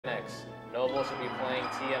Noble should be playing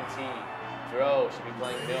TMT. Dro should be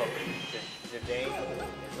playing Milk. Jane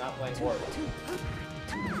is not playing Orb.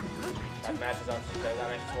 That match is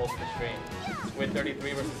holds the stream. Squid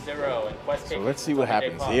 33 versus 0 and Quest So let's see what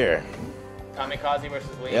happens here. Kamikaze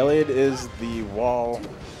versus Lee. Eliott is the wall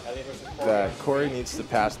Cory that Cory needs to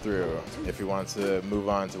pass through if he wants to move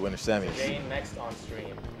on to winner semis. Jane next on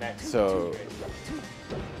stream. So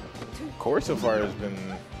Cory so far has been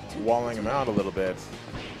walling him out a little bit.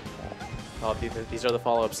 Oh, these are the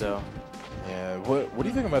follow-ups, though. Yeah. What do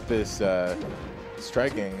you think about this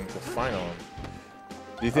striking to final?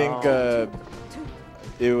 Do you think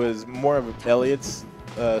it was more of Eliott's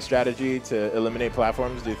strategy to eliminate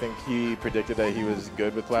platforms? Do you think he predicted that he was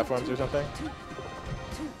good with platforms or something?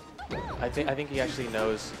 I think he actually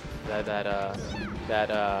knows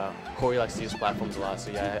that Cory likes to use platforms a lot. So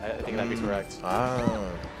yeah, I think that'd be correct. Ah.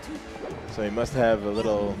 So he must have a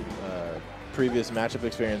little previous matchup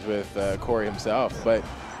experience with Cory himself, but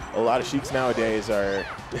a lot of Sheiks nowadays are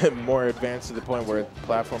more advanced to the point where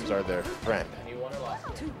platforms are their friend.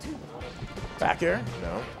 Back air?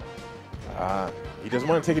 No. He doesn't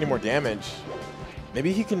want to take any more damage.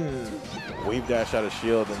 Maybe he can wave dash out of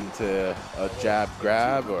shield into a jab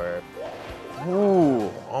grab or...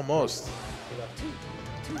 Ooh, almost.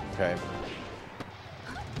 Okay.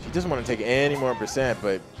 He doesn't want to take any more percent,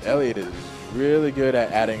 but Eliott is really good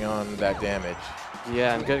at adding on that damage.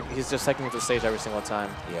 Yeah, and good. He's just second to the stage every single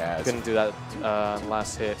time. Yeah. He couldn't do that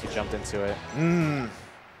last hit. He jumped into it. Mm.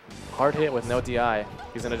 Hard hit with no DI.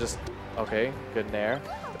 He's going to just, okay, good nair.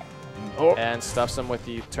 Oh. And stuffs him with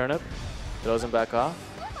the turnip. Throws him back off.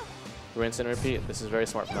 Rinse and repeat. This is very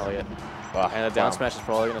smart from Eliott. And a down smash is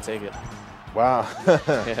probably going to take it. Wow.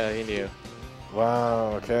 Yeah, he knew.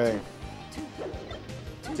 Wow, okay.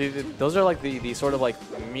 Dude, those are like the sort of like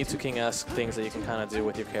Mewtwo King-esque things that you can kind of do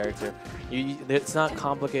with your character. It's not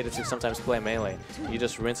complicated to sometimes play melee. You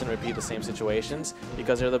just rinse and repeat the same situations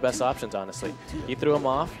because they're the best options, honestly. He threw him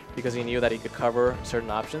off because he knew that he could cover certain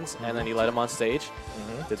options, and then he let him on stage,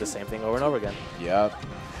 did the same thing over and over again. Yep.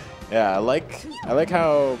 Yeah, I like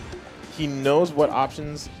how he knows what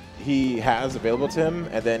options he has available to him,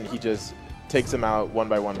 and then he just takes them out one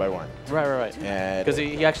by one by one. Right. And because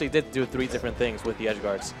he actually did do 3 different things with the edge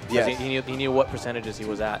guards. Yes. He knew what percentages he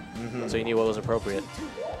was at, so he knew what was appropriate.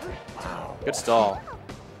 Wow. Good stall.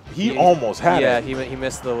 He almost had it. Yeah, he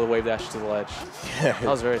missed the wave dash to the ledge. Yeah. That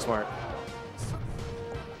was very smart.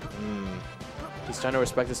 He's trying to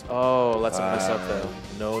respect this. Oh, lets him mess up though.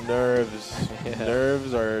 No nerves. Yeah.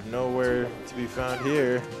 Nerves are nowhere to be found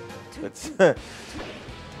here. Let's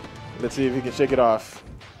let's see if he can shake it off.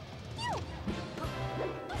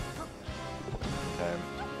 Okay.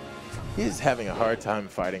 He's having a hard time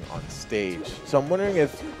fighting on stage. So I'm wondering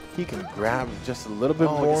if he can grab just a little bit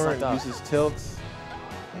more and use his tilt.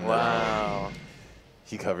 Wow.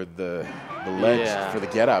 He covered the ledge for the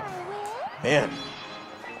get up. Man.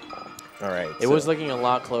 All right. It was looking a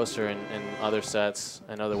lot closer in other sets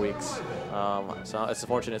and other weeks. So it's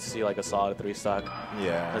fortunate to see like a solid 3 stock.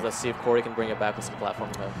 Yeah. Let's see if Cory can bring it back with some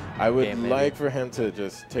platform. I would like for him to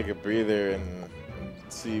just take a breather and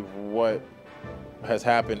see what has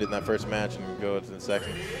happened in that first match and go to the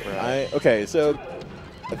second. Right. Okay, so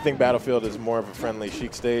I think Battlefield is more of a friendly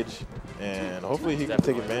Sheik stage, and hopefully he can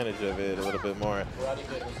take advantage of it a little bit more.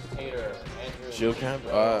 Shield camp?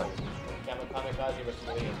 Kamikaze versus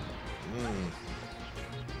Lee.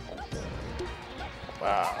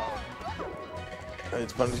 Wow.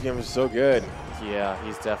 His punish game is so good. Yeah,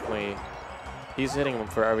 he's hitting him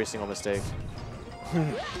for every single mistake.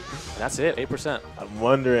 And that's it, 8%. I'm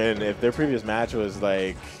wondering if their previous match was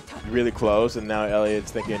like really close, and now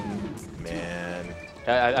Eliott's thinking, man.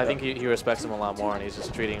 I think he respects him a lot more, and he's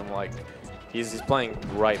just treating him like he's playing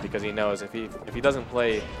right because he knows if he doesn't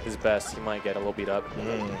play his best, he might get a little beat up.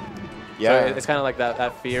 Yeah, so it's kind of like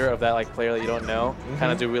that fear of that like player that you don't know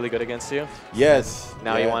kind of do really good against you. Yes.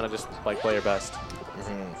 Now you want to just like play your best.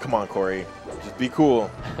 Come on, Cory, just be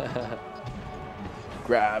cool.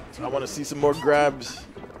 Grab. I want to see some more grabs.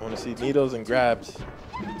 I want to see needles and grabs.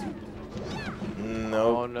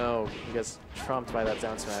 No. Oh no, he gets trumped by that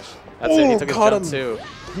down smash. That's it. He took his jump too.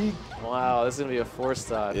 Wow, this is gonna be a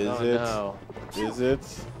 4-stock. Is oh it? No. Is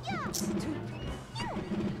it?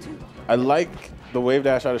 I like the wave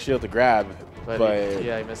dash out of shield to grab, but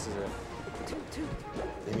yeah, he misses it.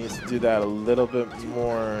 He needs to do that a little bit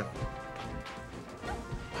more.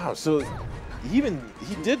 Wow, so he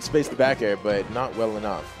did space the back air, but not well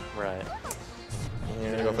enough. Right.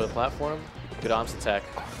 He's gonna go for the platform. Good arms attack,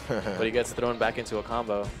 but he gets thrown back into a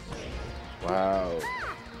combo. Wow.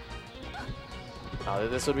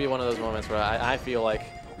 This would be one of those moments where I feel like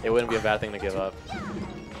it wouldn't be a bad thing to give up.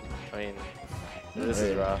 I mean, this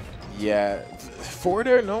is rough. Yeah. Forward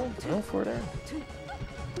air? No. No forward air.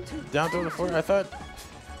 Down throw to forward. I thought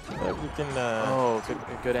we can. Oh,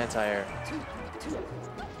 good anti-air.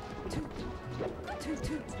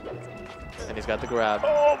 And he's got the grab.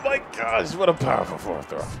 Oh my gosh! What a powerful forward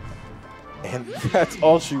throw. And that's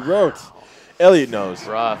all she wrote. Eliott knows.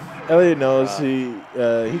 Rough. Eliott knows he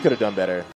could have done better.